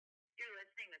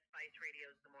listening to Spice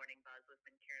Radio's The Morning Buzz with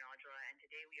Kiran Aujla, and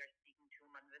today we are speaking to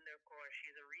Manvinder Kaur. She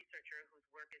is a researcher whose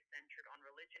work is centered on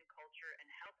religion, culture,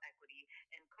 and health equity,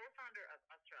 and co-founder of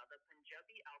USRA, the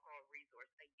Punjabi Alcohol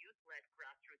Resource, a youth-led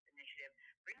grassroots initiative,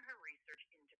 bringing her research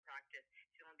into practice.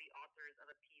 She's one of the authors of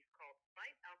a piece called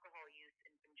Fight Alcohol Use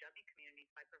in Punjabi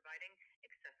Communities by Providing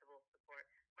Accessible Support.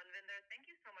 Manvinder, thank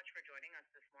you so much for joining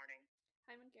us this morning.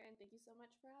 Hi, Karen. Thank you so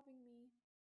much for having me.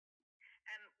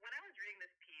 And when I was reading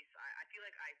this piece, I feel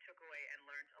like I took away and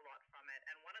learned a lot from it.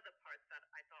 And one of the parts that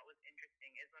I thought was interesting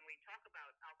is when we talk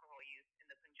about alcohol use in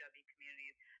the Punjabi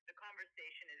communities, the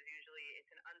conversation is usually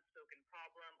it's an unspoken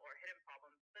problem or hidden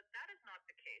problem, but that is not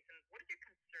the case. And what is your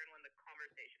concern when the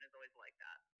conversation is always like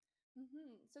that?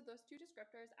 So those two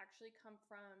descriptors actually come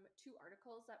from two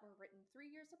articles that were written 3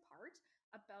 years apart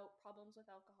about problems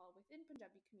with alcohol within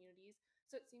Punjabi communities.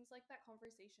 So it seems like that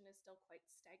conversation is still quite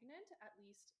stagnant, at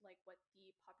least like what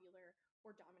the popular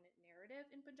or dominant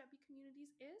narrative in Punjabi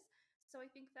communities is. So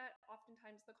I think that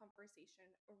oftentimes the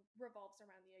conversation revolves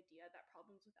around the idea that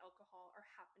problems with alcohol are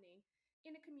happening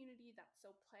in a community that's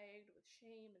so plagued with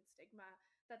shame and stigma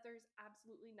that there's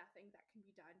absolutely nothing that can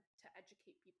be done to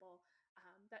educate people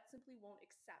that simply won't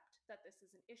accept that this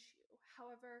is an issue.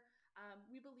 However,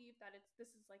 we believe that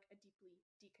this is like a deeply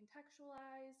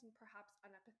decontextualized and perhaps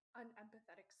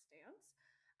unempathetic stance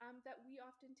that we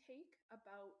often take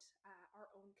about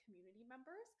our own community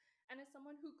members. And as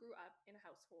someone who grew up in a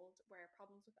household where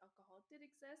problems with alcohol did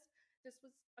exist, this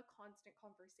was a constant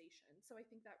conversation. So I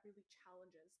think that really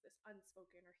challenges this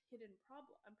unspoken or hidden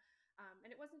problem.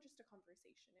 And it wasn't just a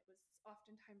conversation, it was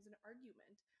oftentimes an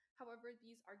argument. However,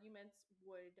 these arguments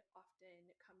would often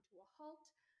come to a halt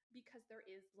because there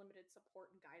is limited support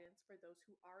and guidance for those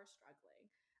who are struggling.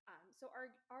 So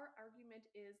our argument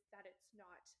is that it's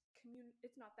not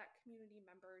that community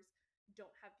members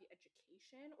don't have the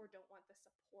education or don't want the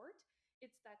support.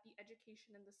 It's that the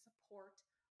education and the support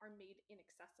are made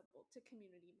inaccessible to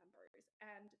community members,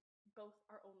 and both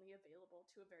are only available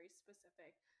to a very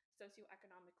specific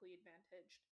socioeconomically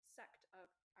advantaged sect of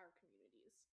our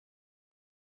communities.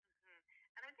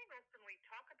 And I think also when we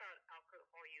talk about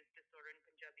alcohol use disorder in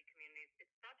Punjabi communities,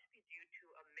 it's thought to be due to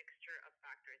a mixture of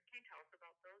factors. Can you tell us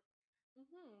about those?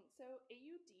 So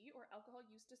AUD, or alcohol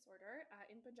use disorder,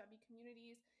 in Punjabi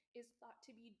communities is thought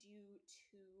to be due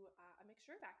to a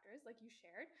mixture of factors, like you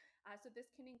shared. So this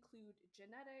can include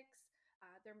genetics,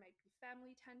 there might be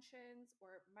family tensions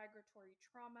or migratory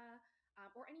trauma,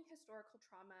 or any historical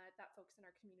trauma that folks in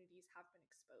our communities have been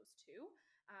exposed to,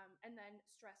 and then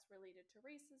stress related to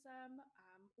racism,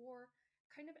 or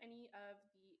kind of any of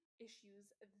the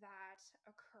issues that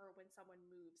occur when someone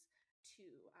moves to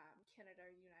Canada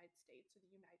or the United States or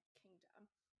the United Kingdom.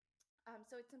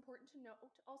 So it's important to note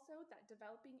also that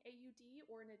developing AUD,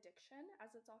 or an addiction,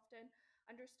 as it's often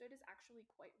understood, is actually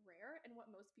quite rare, and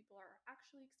what most people are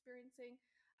actually experiencing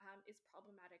is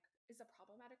a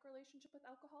problematic relationship with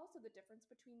alcohol. So the difference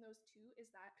between those two is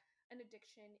that an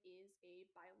addiction is a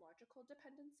biological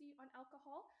dependency on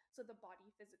alcohol, so the body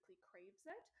physically craves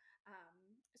it.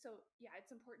 So yeah,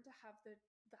 it's important to have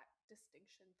that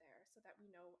distinction there so that we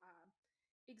know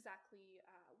exactly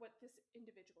what this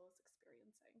individual is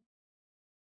experiencing.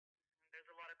 There's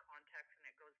a lot of context and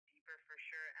it goes deeper for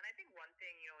sure. And I think one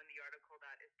thing, in the article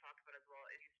that is talked about as well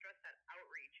is you stress that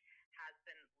outreach has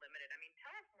been limited. I mean,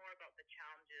 tell us more about the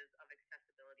challenges of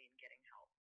accessibility in getting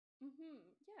help.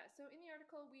 Yeah, so in the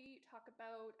article, we talk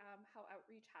about how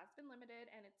outreach has been limited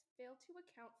and it's failed to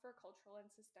account for cultural and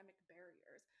systemic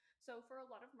barriers. So, for a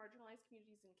lot of marginalized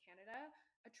communities in Canada,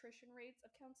 attrition rates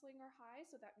of counseling are high.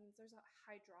 So, that means there's a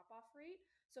high drop off rate.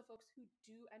 So, folks who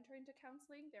do enter into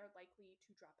counseling, they're likely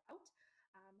to drop out.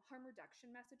 Harm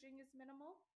reduction messaging is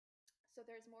minimal. So,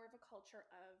 there's more of a culture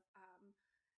of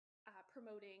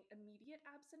promoting immediate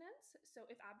abstinence. So,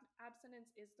 if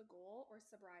abstinence is the goal, or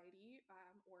sobriety,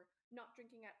 or not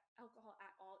drinking alcohol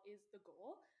at all is the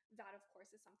goal, that of course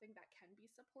is something that can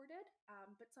be supported.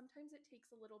 But sometimes it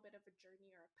takes a little bit of a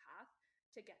journey or a path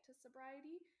to get to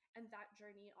sobriety. And that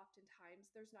journey,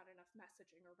 oftentimes, there's not enough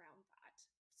messaging around that,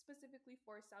 specifically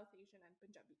for South Asian and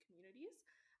Punjabi communities.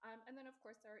 And then, of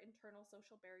course, there are internal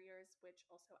social barriers, which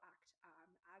also act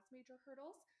as major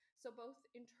hurdles. So, both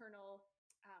internal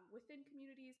within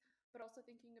communities, but also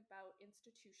thinking about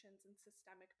institutions and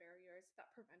systemic barriers that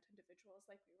prevent individuals,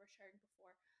 like we were sharing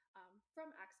before,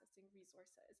 from accessing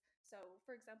resources. So,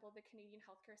 for example, the Canadian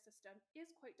healthcare system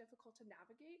is quite difficult to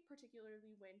navigate,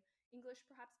 particularly when English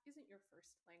perhaps isn't your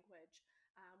first language.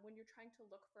 When you're trying to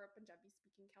look for a Punjabi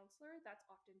speaking counselor, that's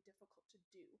often difficult to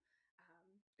do.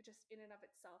 just in and of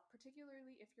itself,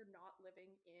 particularly if you're not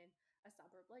living in a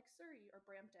suburb like Surrey or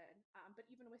Brampton. But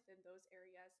even within those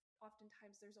areas,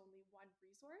 oftentimes there's only one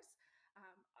resource.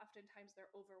 Oftentimes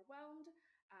they're overwhelmed,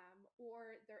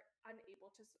 or they're unable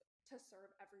to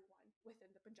serve everyone within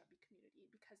the Punjabi community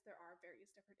because there are various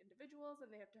different individuals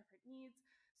and they have different needs.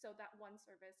 So that one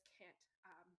service can't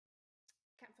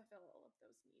fulfill all of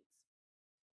those needs.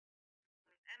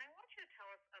 And I want you to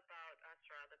tell us about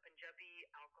Asra, the Punjabi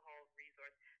Alcohol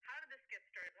Resource. How did this get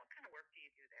started? What kind of work do you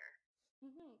do there?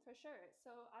 For sure.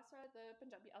 So Asra, the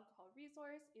Punjabi Alcohol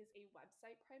Resource, is a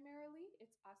website primarily.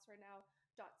 It's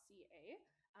asranow.ca,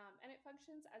 and it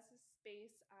functions as a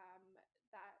space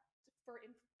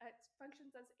it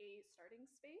functions as a starting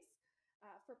space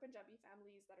for Punjabi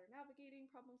families that are navigating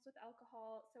problems with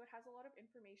alcohol. So it has a lot of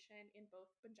information in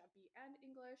both Punjabi and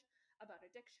English about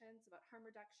addictions, about harm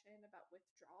reduction, about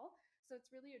withdrawal. So it's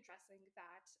really addressing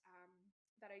that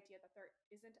idea that there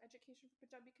isn't education for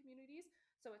Punjabi communities.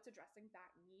 So it's addressing that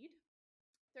need.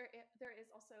 There is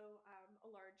also um, a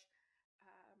large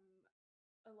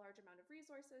amount of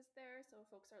resources there. So if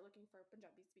folks are looking for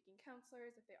Punjabi speaking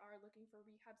counselors, if they are looking for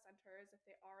rehab centers, if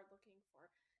they are looking for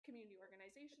community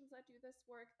organizations that do this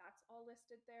work, that's all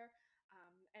listed there.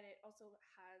 And it also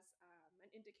has an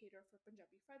indicator for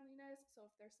Punjabi friendliness. So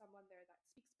if there's someone there that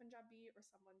speaks Punjabi or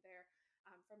someone there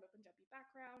from a Punjabi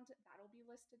background, that'll be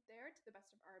listed there to the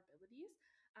best of our abilities.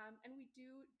 And we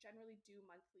do generally do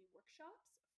monthly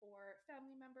workshops for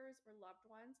family members or loved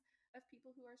ones of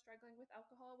people who are struggling with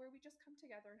alcohol, where we just come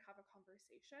together and have a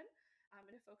conversation.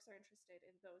 And if folks are interested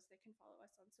in those, they can follow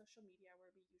us on social media,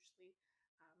 where we usually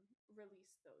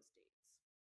release those dates.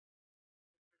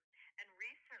 And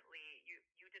recently,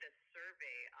 you did a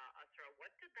survey, Asra.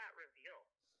 What did that reveal?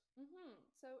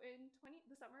 So in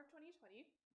the summer of 2020,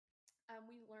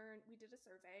 we did a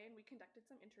survey and we conducted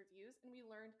some interviews, and we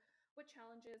learned what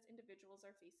challenges individuals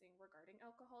are facing regarding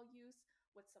alcohol use,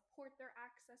 what support they're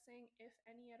accessing, if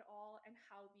any at all, and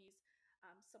how these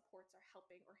supports are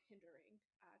helping or hindering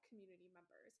community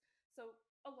members. So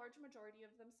a large majority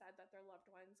of them said that their loved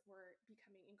ones were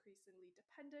becoming increasingly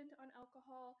dependent on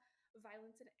alcohol.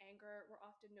 Violence and anger were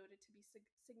often noted to be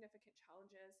significant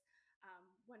challenges.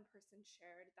 One person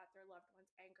shared that their loved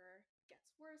one's anger gets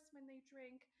worse when they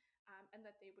drink, and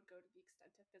that they would go to the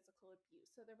extent of physical abuse.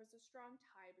 So there was a strong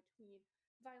tie between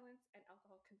violence and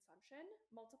alcohol consumption.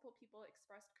 Multiple people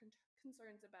expressed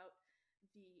concerns about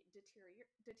the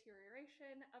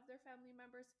deterioration of their family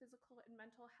members' physical and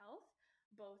mental health,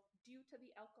 both due to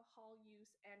the alcohol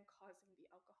use and causing the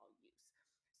alcohol use.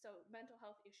 So mental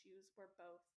health issues were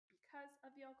both because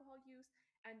of the alcohol use,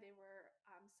 and they were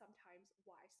sometimes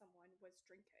why someone was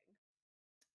drinking.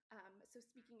 So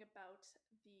speaking about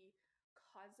the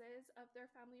causes of their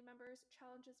family members'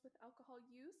 challenges with alcohol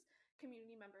use,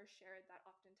 community members shared that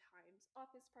oftentimes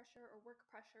office pressure or work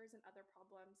pressures and other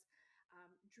problems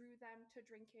drew them to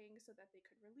drinking so that they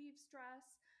could relieve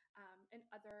stress. And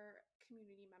other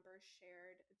community members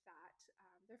shared that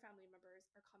their family members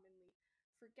are commonly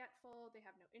forgetful, they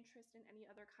have no interest in any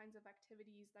other kinds of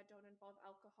activities that don't involve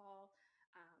alcohol.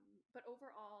 But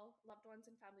overall, loved ones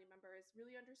and family members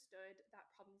really understood that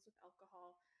problems with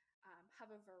alcohol have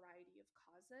a variety of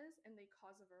causes, and they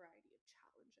cause a variety of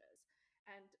challenges.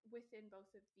 And within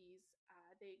both of these,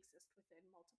 they exist within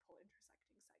multiple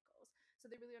intersecting cycles. So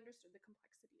they really understood the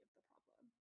complexity of the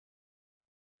problem.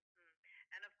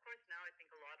 And of course, now I think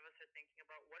a lot of us are thinking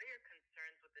about what are your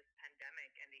concerns with this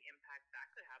pandemic and the impact that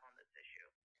could have on this issue?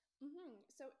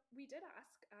 So we did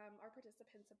ask our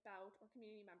participants about, or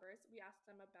community members, we asked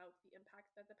them about the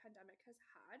impact that the pandemic has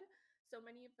had. So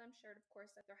many of them shared, of course,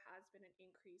 that there has been an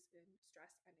increase in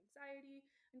stress and anxiety.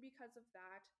 And because of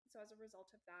that, so as a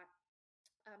result of that,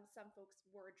 some folks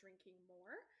were drinking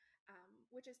more,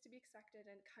 which is to be expected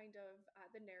and kind of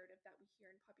the narrative that we hear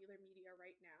in popular media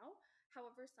right now.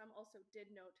 However, some also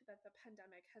did note that the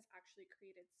pandemic has actually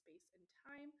created space and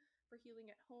time for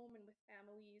healing at home and with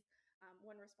families.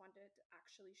 One respondent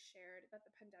actually shared that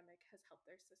the pandemic has helped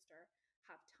their sister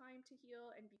have time to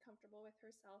heal and be comfortable with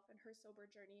herself and her sober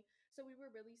journey. So we were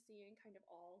really seeing kind of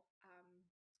all,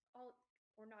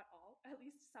 or not all, at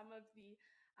least some of the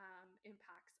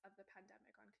impacts of the pandemic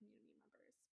on community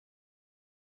members.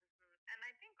 And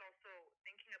I think also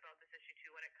thinking about this issue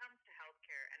too, when it comes to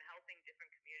healthcare and helping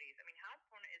different communities, I mean, how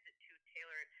important is it to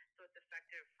tailor it so it's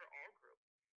effective for all groups?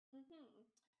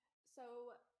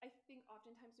 So I think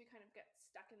oftentimes we kind of get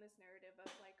stuck in this narrative of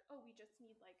like, oh, we just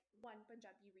need like one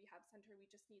Punjabi rehab center. We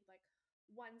just need like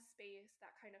one space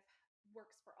that kind of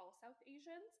works for all South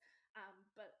Asians.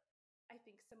 But I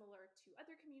think similar to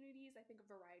other communities, I think a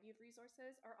variety of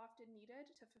resources are often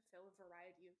needed to fulfill a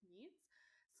variety of needs.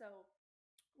 So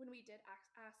when we did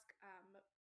ask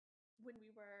when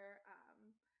we were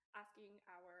asking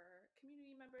our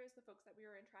community members, the folks that we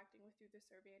were interacting with through the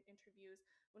survey and interviews,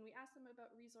 when we asked them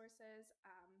about resources,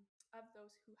 of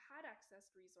those who had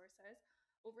accessed resources,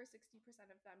 over 60%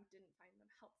 of them didn't find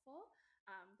them helpful.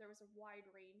 There was a wide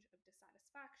range of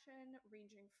dissatisfaction,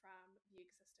 ranging from the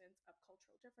existence of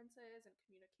cultural differences and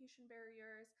communication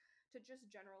barriers to just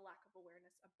general lack of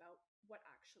awareness about what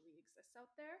actually exists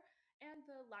out there, and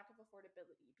the lack of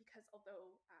affordability. Because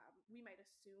although we might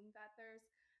assume that there's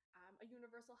a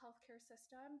universal healthcare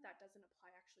system, that doesn't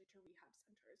apply actually to rehab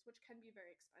centers, which can be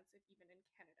very expensive even in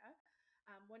Canada.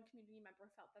 One community member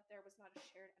felt that there was not a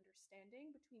shared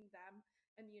understanding between them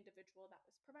and the individual that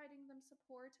was providing them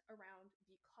support around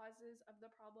the causes of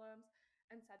the problems,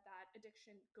 and said that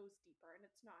addiction goes deeper and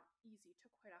it's not easy to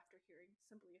quit after hearing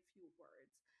simply a few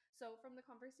words. So, from the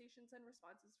conversations and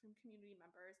responses from community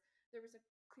members, there was a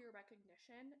clear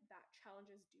recognition that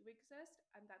challenges do exist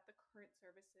and that the current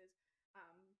services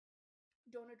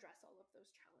don't address all of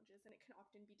those challenges. And it can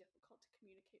often be difficult to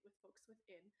communicate with folks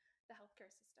within the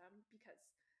healthcare system because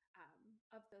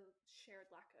of the shared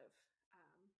lack of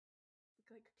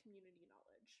like community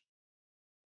knowledge.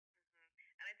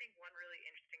 And I think one really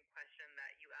interesting question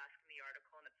that you ask in the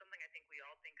article, and it's something I think we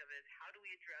all think of, is how do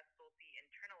we address both the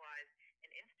internalized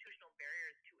and institutional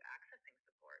barriers to accessing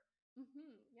support?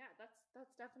 Yeah,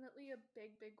 that's definitely a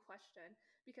big question,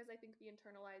 because I think the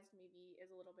internalized maybe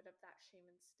is a little bit of that shame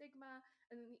and stigma,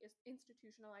 and then the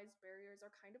institutionalized barriers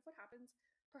are kind of what happens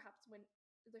perhaps when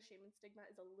the shame and stigma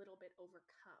is a little bit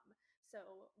overcome.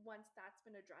 So once that's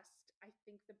been addressed, I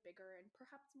think the bigger and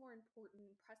perhaps more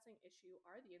important pressing issue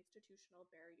are the institutional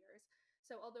barriers.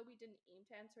 So although we didn't aim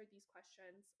to answer these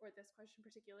questions, or this question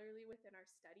particularly, within our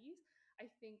studies, I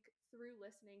think through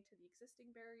listening to the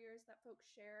existing barriers that folks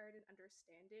shared and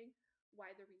understanding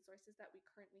why the resources that we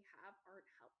currently have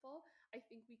aren't helpful, I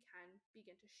think we can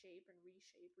begin to shape and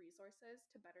reshape resources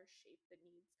to better shape the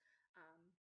needs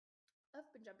of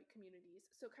Punjabi communities.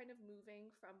 So, kind of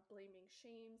moving from blaming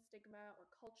shame, stigma, or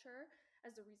culture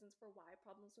as the reasons for why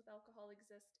problems with alcohol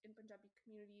exist in Punjabi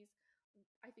communities,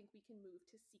 I think we can move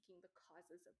to seeking the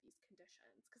causes of these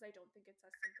conditions, because I don't think it's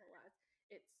as simple as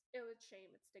it's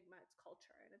shame, it's stigma, it's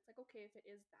culture, and it's like, okay, if it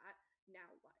is that,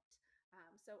 now what?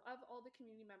 So of all the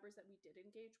community members that we did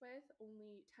engage with,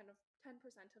 only 10%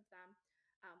 of them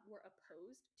were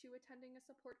opposed to attending a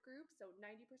support group. So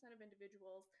 90% of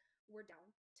individuals were down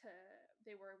to,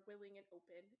 they were willing and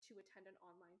open to attend an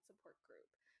online support group.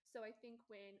 So I think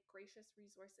when gracious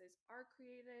resources are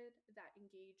created that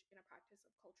engage in a practice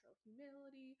of cultural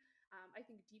humility, I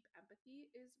think deep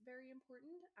empathy is very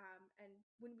important. And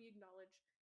when we acknowledge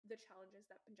the challenges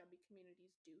that Punjabi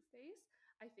communities do face,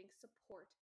 I think support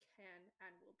can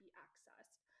and will be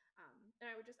accessed. And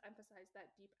I would just emphasize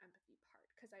that deep empathy part,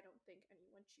 because I don't think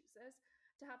anyone chooses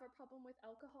to have a problem with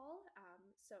alcohol.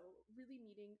 So, really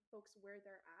meeting folks where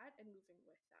they're at and moving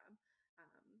with them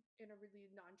in a really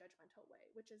non judgmental way,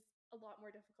 which is a lot more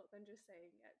difficult than just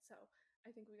saying it. So,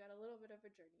 I think we got a little bit of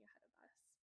a journey ahead of us.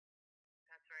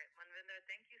 That's right. Manvinder,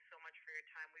 thank you so much for your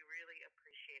time. We really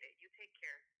appreciate it. You take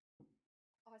care.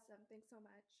 Awesome. Thanks so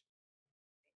much.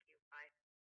 Thank you. Bye.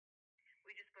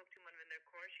 We just spoke to Manvinder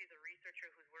Kaur. She's a researcher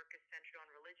whose work is centered on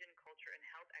religion, culture, and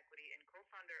health equity, and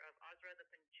co-founder of Azra, the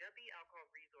Punjabi Alcohol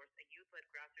Resource, a youth-led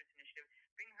grassroots initiative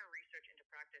bringing her research into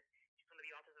practice. She's one of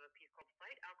the authors of a piece called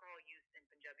Fight Alcohol Use in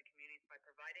Punjabi Communities by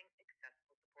Providing